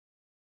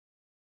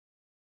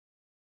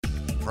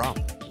From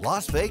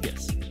Las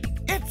Vegas,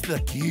 it's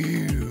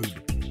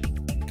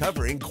theCUBE.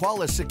 Covering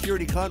Qualys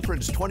Security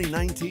Conference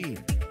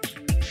 2019.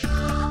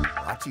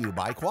 Brought to you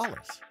by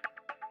Qualys.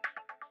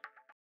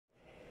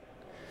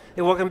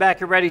 Hey, welcome back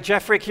everybody.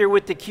 Jeff Frick here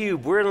with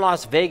theCUBE. We're in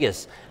Las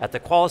Vegas at the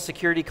Qualys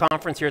Security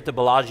Conference here at the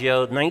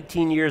Bellagio.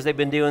 19 years they've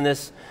been doing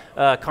this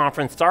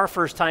conference. It's our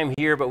first time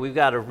here, but we've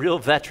got a real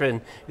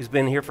veteran who's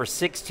been here for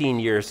 16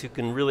 years who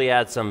can really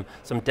add some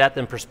depth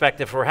and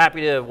perspective. We're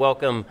happy to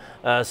welcome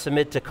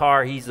Sumedh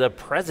Thakar. He's the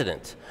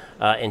President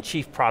and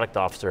Chief Product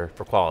Officer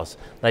for Qualys.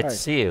 Nice to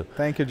see you.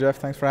 Thank you, Jeff.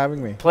 Thanks for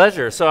having me.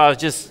 Pleasure. So I was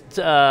just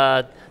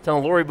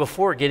telling Lori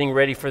before getting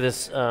ready for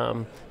this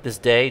this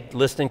day,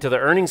 listening to the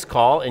earnings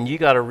call, and you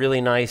got a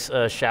really nice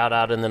shout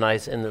out in the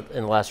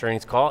last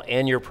earnings call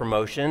and your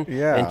promotion.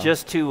 Yeah. And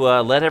just to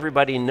let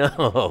everybody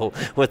know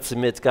what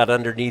Sumedh's got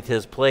underneath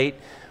his plate: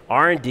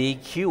 R&D,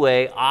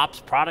 QA, ops,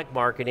 product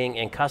marketing,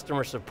 and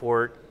customer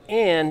support,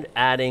 and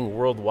adding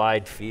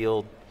worldwide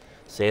field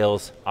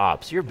sales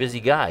ops. You're a busy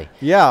guy.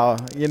 Yeah,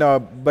 you know,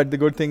 but the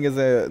good thing is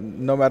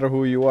no matter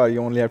who you are, you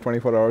only have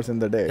 24 hours in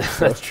the day.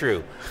 So. That's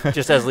true.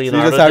 Just as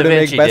Leonardo so you just have da to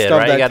Vinci make best did, of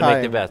right? that You got to make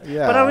time. the best.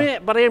 Yeah.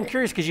 But I am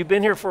curious because you've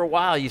been here for a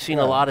while. You've seen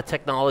a lot of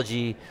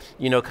technology,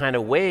 you know, kind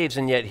of waves,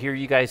 and yet here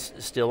you guys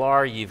still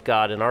are. You've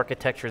got an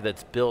architecture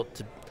that's built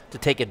to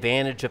take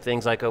advantage of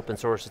things like open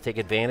source, to take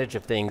advantage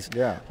of things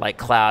like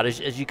cloud,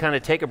 as you kind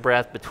of take a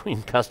breath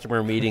between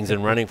customer meetings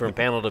and running from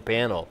panel to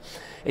panel.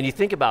 And you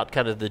think about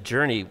kind of the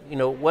journey, you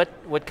know,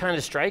 what kind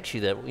of strikes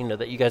you that, you know,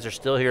 that you guys are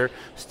still here,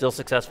 still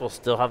successful,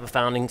 still have a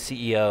founding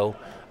CEO.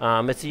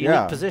 It's a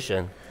unique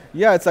position.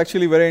 Yeah, it's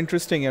actually very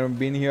interesting. I've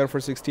been here for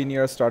 16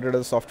 years, started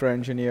as a software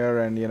engineer,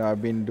 and you know,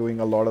 I've been doing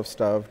a lot of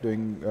stuff,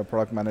 doing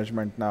product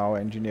management now,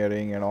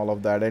 engineering and all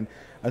of that. And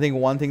I think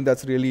one thing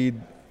that's really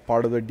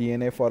part of the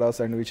DNA for us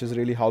and which has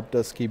really helped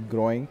us keep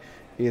growing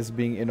is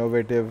being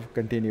innovative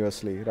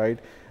continuously, right?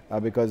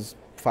 Because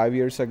 5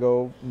 years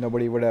ago,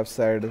 nobody would have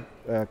said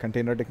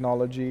container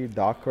technology,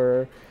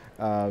 Docker.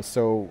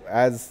 So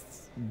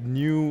as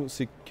new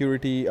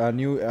security,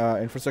 new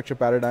infrastructure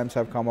paradigms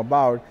have come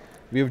about,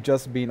 we've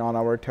just been on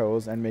our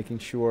toes and making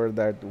sure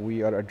that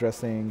we are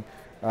addressing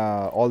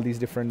all these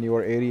different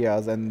newer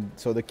areas. And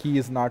so the key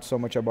is not so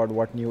much about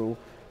what new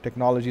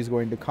technology is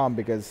going to come,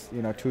 because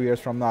you know 2 years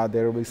from now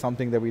there will be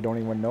something that we don't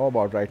even know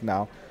about right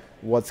now.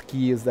 What's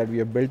key is that we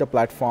have built a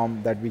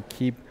platform that we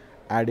keep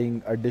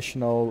adding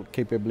additional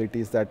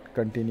capabilities that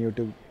continue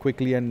to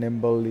quickly and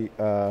nimbly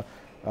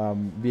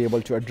be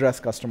able to address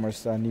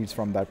customers' needs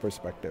from that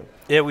perspective.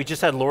 Yeah, we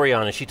just had Lori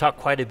on and she talked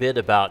quite a bit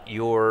about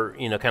your,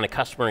 you know, kind of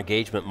customer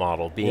engagement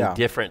model being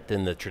different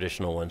than the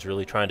traditional ones,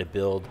 really trying to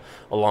build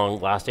a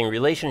long-lasting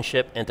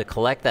relationship and to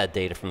collect that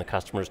data from the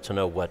customers to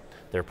know what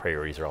their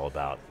priorities are all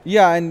about.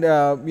 Yeah, and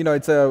you know,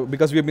 it's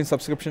because we've been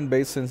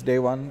subscription-based since day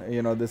one.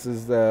 You know, this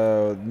is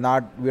we're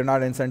not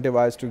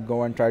incentivized to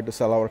go and try to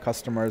sell our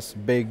customers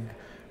big,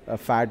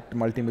 fat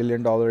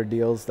multi-million-dollar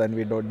deals. Then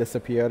we don't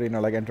disappear. You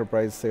know, like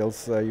enterprise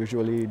sales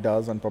usually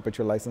does on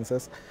perpetual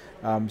licenses.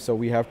 So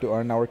we have to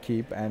earn our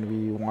keep, and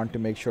we want to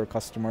make sure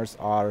customers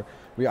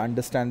we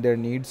understand their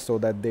needs so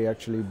that they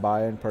actually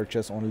buy and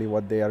purchase only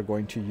what they are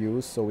going to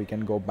use, so we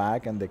can go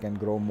back and they can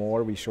grow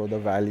more. We show the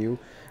value.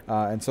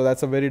 And so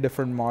that's a very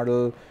different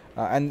model.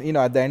 And you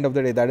know, at the end of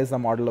the day, that is the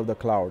model of the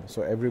cloud.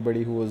 So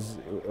everybody who is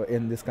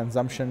in this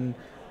consumption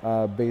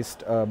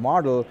based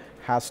model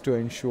has to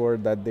ensure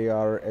that they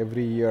are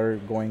every year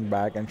going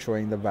back and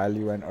showing the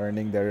value and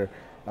earning their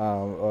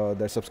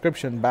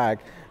subscription back.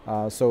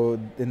 So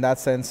in that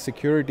sense,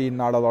 security,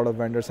 not a lot of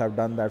vendors have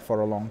done that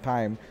for a long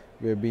time.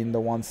 We've been the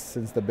ones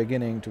since the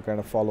beginning to kind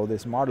of follow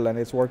this model, and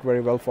it's worked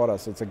very well for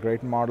us. It's a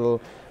great model.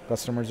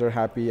 Customers are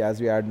happy. As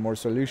we add more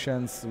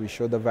solutions, we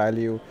show the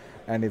value,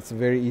 and it's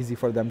very easy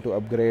for them to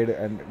upgrade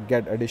and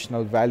get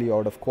additional value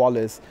out of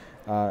Qualys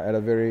at a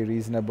very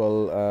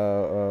reasonable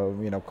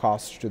you know,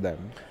 cost to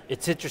them.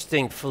 It's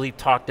interesting, Philippe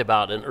talked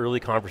about an early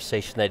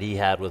conversation that he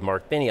had with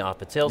Mark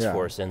Benioff at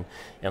Salesforce, and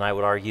I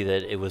would argue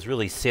that it was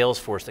really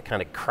Salesforce that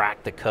kind of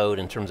cracked the code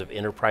in terms of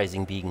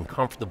enterprising being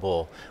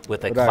comfortable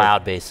with a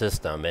cloud-based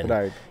system,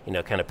 and you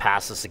know, kind of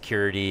pass the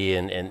security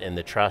and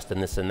the trust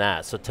and this and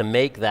that. So to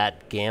make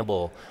that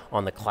gamble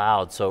on the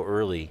cloud so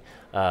early,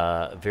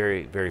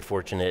 very, very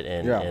fortunate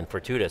and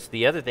fortuitous.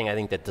 The other thing I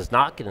think that does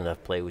not get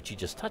enough play, which you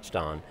just touched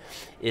on,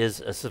 is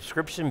a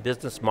subscription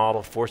business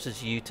model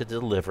forces you to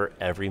deliver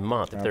every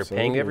month. If they're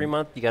paying every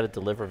month, you got to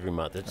deliver every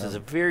month. It's a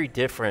very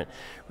different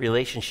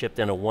relationship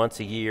than a once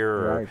a year,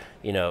 or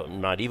you know,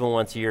 not even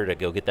once a year to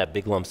go get that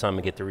big lump sum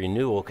and get the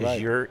renewal, because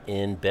you're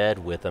in bed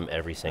with them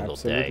every single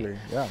day.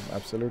 Yeah,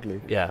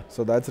 absolutely. Yeah.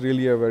 So that's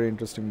really a very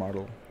interesting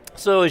model.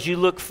 So as you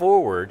look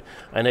forward,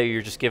 I know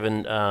you're just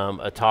giving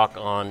a talk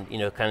on, you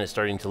know, kind of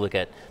starting to look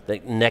at the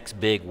next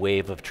big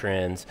wave of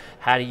trends.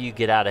 How do you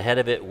get out ahead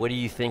of it? What are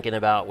you thinking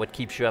about? What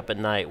keeps you up at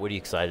night? What are you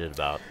excited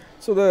about?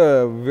 So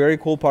the very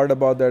cool part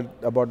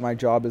about my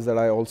job is that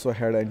I also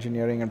head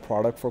engineering and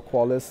product for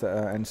Qualys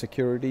and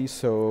security.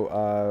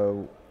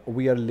 So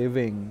we are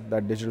living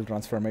that digital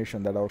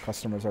transformation that our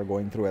customers are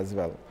going through as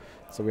well.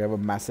 So we have a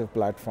massive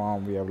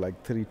platform. We have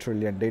like 3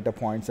 trillion data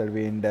points that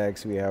we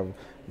index. We have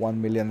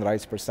 1 million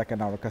writes per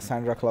second on our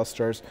Cassandra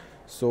clusters.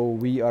 So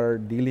we are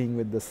dealing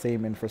with the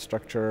same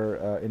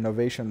infrastructure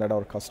innovation that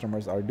our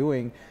customers are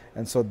doing.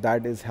 And so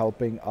that is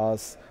helping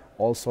us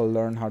also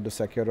learn how to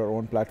secure our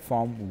own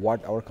platform,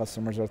 what our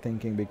customers are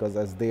thinking, because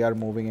as they are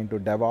moving into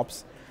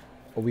DevOps,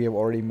 we have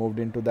already moved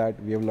into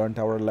that. We have learned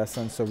our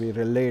lessons, so we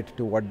relate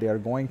to what they are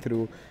going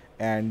through.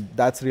 And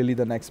that's really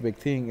the next big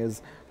thing,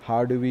 is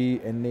how do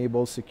we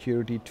enable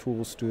security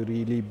tools to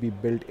really be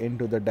built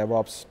into the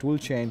DevOps tool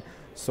chain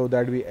so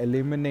that we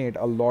eliminate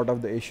a lot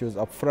of the issues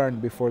up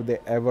front before they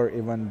ever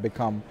even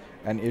become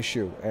an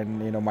issue.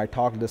 And my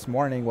talk this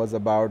morning was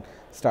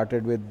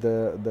started with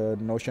the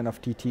notion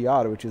of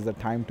TTR, which is the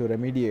time to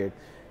remediate.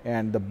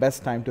 And the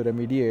best time to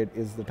remediate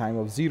is the time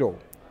of 0,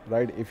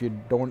 right? If you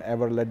don't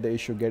ever let the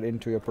issue get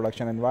into your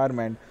production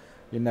environment,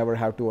 you never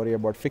have to worry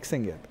about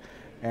fixing it.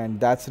 And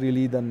that's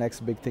really the next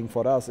big thing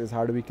for us, is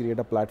how do we create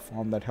a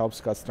platform that helps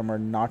customer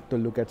not to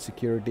look at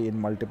security in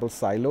multiple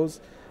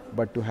silos,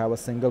 but to have a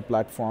single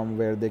platform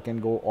where they can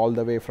go all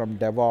the way from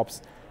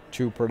DevOps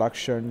to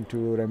production, to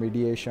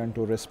remediation,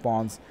 to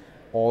response,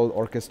 all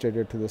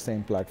orchestrated to the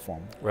same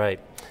platform. Right.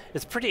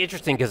 It's pretty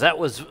interesting, because that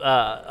was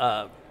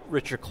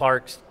Richard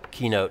Clark's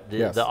keynote,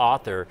 the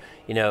author.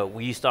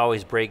 We used to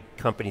always break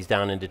companies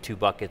down into 2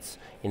 buckets,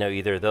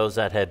 either those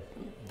that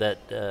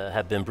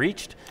have been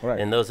breached, right,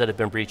 and those that have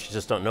been breached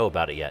just don't know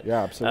about it yet.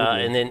 Yeah,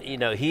 absolutely. And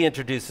then he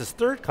introduced this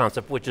third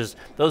concept, which is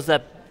those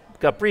that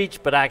got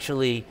breached but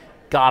actually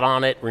got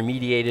on it,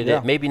 remediated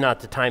it, maybe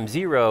not to time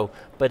 0,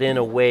 but in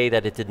a way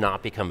that it did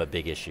not become a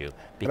big issue.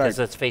 Because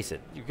let's face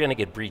it, you're going to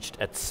get breached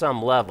at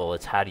some level.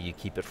 It's how do you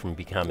keep it from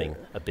becoming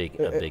a big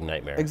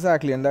nightmare.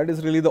 Exactly, and that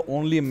is really the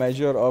only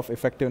measure of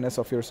effectiveness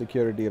of your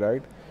security,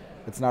 right?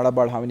 It's not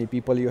about how many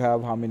people you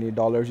have, how many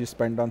dollars you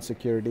spend on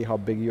security, how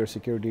big your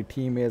security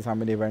team is, how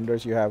many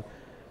vendors you have.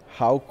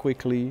 How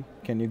quickly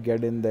can you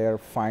get in there,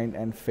 find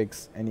and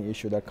fix any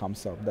issue that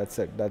comes up? That's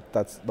it.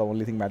 That's the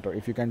only thing matter.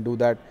 If you can do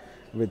that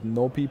with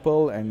no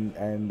people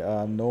and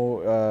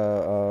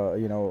no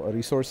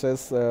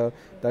resources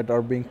that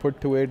are being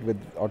put to it with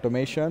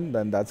automation,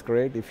 then that's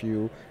great. If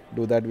you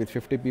do that with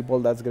 50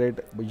 people, that's great,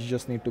 but you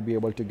just need to be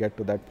able to get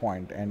to that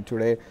point. And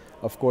today,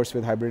 of course,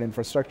 with hybrid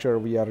infrastructure,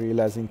 we are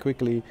realizing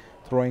quickly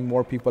throwing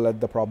more people at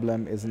the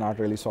problem is not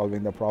really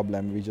solving the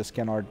problem. We just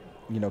cannot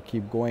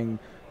keep going.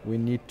 We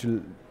need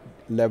to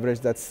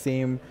leverage that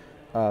same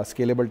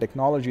scalable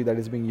technology that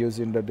is being used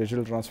in the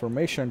digital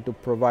transformation to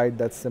provide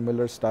that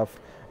similar stuff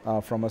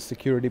from a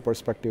security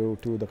perspective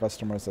to the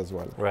customers as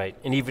well. Right,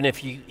 and even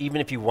if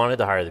you wanted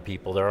to hire the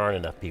people, there aren't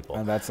enough people.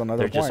 And that's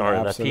another point. There just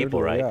aren't enough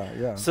people, right?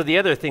 Yeah. So the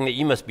other thing that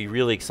you must be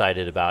really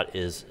excited about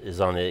is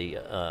on the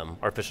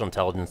artificial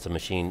intelligence and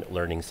machine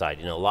learning side.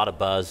 A lot of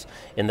buzz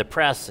in the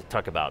press,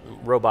 talk about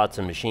robots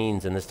and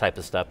machines and this type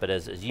of stuff, but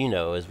as we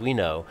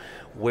know,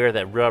 where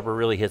that rubber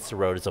really hits the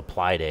road is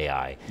applied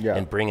AI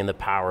and bringing the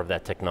power of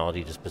that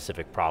technology to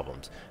specific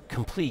problems.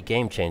 Complete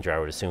game changer, I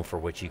would assume, for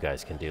what you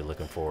guys can do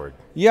looking forward.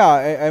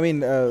 Yeah, I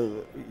mean,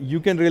 you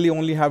can really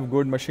only have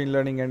good machine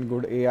learning and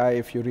good AI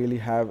if you really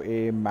have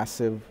a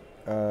massive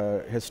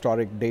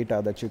historic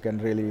data that you can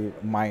really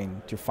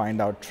mine to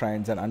find out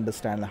trends and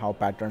understand how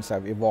patterns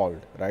have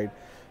evolved, right?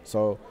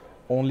 So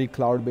only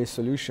cloud-based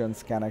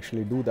solutions can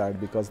actually do that,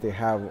 because they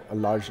have a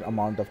large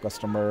amount of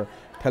customer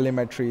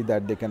telemetry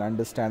that they can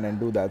understand and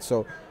do that.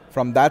 So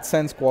from that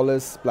sense,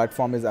 Qualys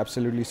platform is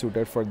absolutely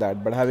suited for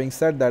that. But having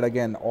said that,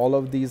 again, all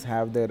of these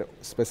have their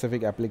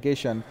specific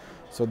application.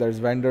 So there's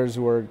vendors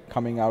who are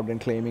coming out and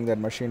claiming that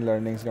machine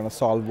learning is going to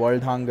solve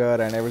world hunger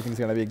and everything's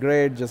going to be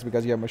great just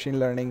because you have machine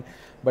learning.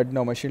 But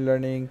no, machine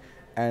learning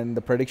and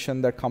the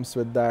prediction that comes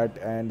with that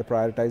and the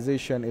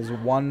prioritization is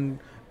one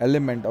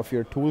element of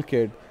your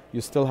toolkit.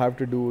 You still have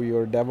to do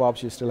your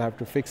DevOps, you still have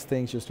to fix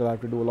things, you still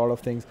have to do a lot of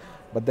things.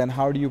 But then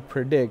how do you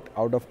predict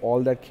out of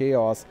all that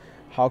chaos,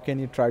 how can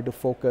you try to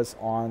focus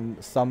on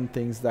some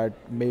things that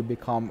may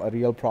become a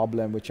real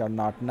problem which are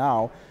not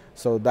now?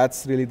 So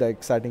that's really the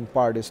exciting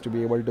part, is to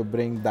be able to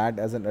bring that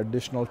as an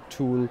additional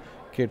tool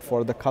kit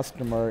for the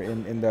customer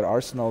in their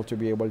arsenal to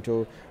be able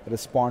to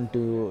respond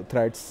to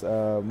threats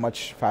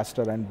much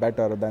faster and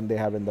better than they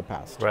have in the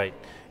past. Right,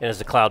 and as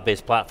a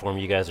cloud-based platform,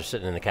 you guys are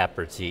sitting in the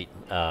catbird seat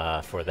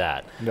for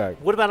that. Right.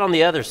 What about on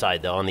the other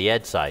side though, on the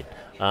edge side?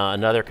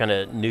 Another kind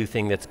of new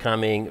thing that's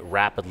coming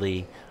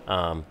rapidly.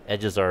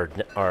 Edges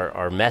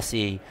are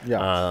messy.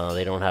 Yeah.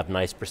 They don't have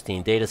nice,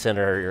 pristine data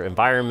center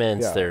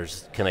environments. Yeah.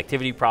 There's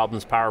connectivity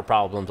problems, power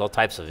problems, all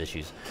types of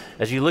issues.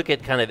 As you look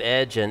at kind of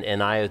edge and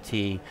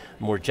IoT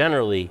more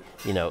generally,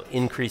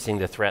 increasing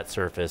the threat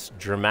surface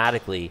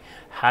dramatically,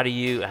 how do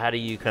you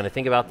kind of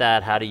think about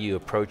that? How do you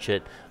approach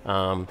it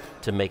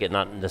to make it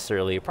not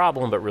necessarily a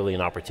problem, but really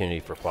an opportunity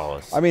for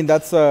Qualys? I mean,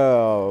 that's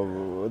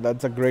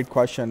a great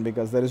question,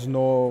 because there is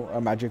no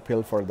magic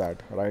pill for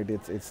that, right?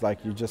 It's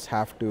like you just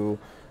have to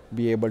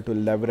be able to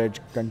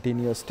leverage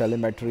continuous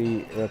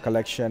telemetry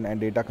collection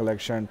and data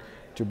collection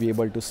to be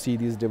able to see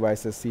these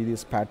devices, see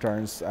these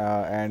patterns,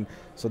 and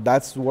so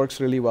that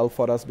works really well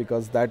for us,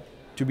 because that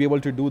to be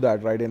able to do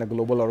that, right, in a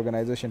global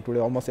organization, today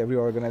almost every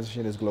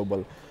organization is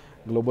global.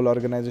 Global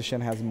organization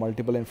has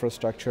multiple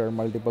infrastructure,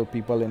 multiple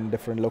people in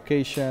different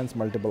locations,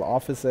 multiple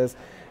offices,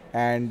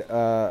 and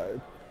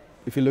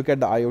if you look at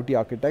the IoT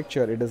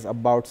architecture, it is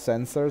about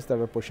sensors that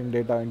are pushing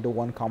data into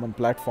one common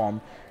platform,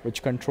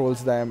 which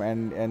controls them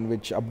and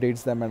which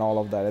updates them and all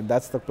of that. And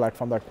that's the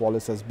platform that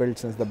Qualys has built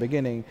since the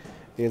beginning,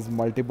 is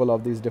multiple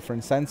of these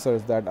different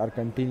sensors that are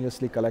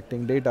continuously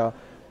collecting data,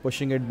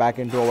 pushing it back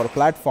into our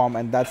platform,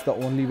 and that's the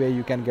only way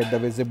you can get the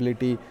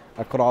visibility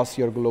across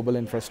your global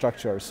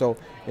infrastructure. So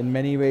in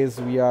many ways,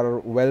 we are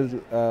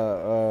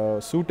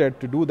well suited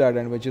to do that,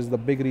 and which is the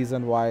big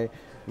reason why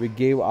we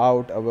gave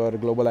out our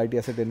global IT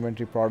asset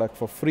inventory product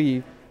for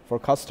free for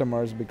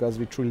customers, because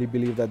we truly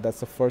believe that that's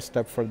the first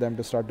step for them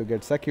to start to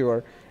get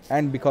secure.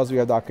 And because we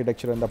have the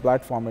architecture and the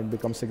platform, it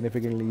becomes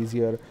significantly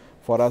easier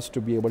for us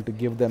to be able to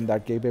give them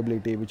that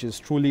capability, which is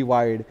truly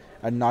wide,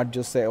 and not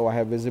just say, oh, I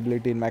have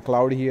visibility in my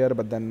cloud here,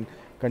 but then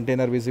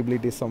container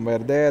visibility somewhere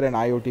there, and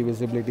IoT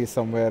visibility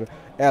somewhere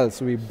else.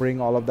 We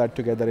bring all of that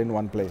together in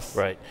one place.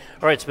 Right.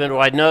 All right, Sumedh,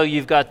 well, I know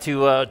you've got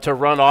to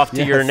run off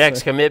to your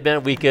next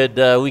commitment. We could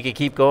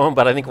keep going,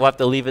 but I think we'll have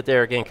to leave it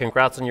there. Again,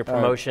 congrats on your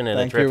promotion and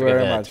a terrific event. Thank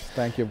you very much.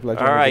 Thank you. Pleasure.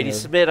 All right,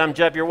 Sumedh, I'm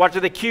Jeff. You're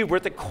watching theCUBE. We're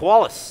at the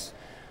Qualys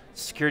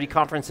Security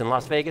Conference in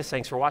Las Vegas.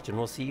 Thanks for watching.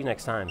 We'll see you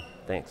next time.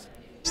 Thanks.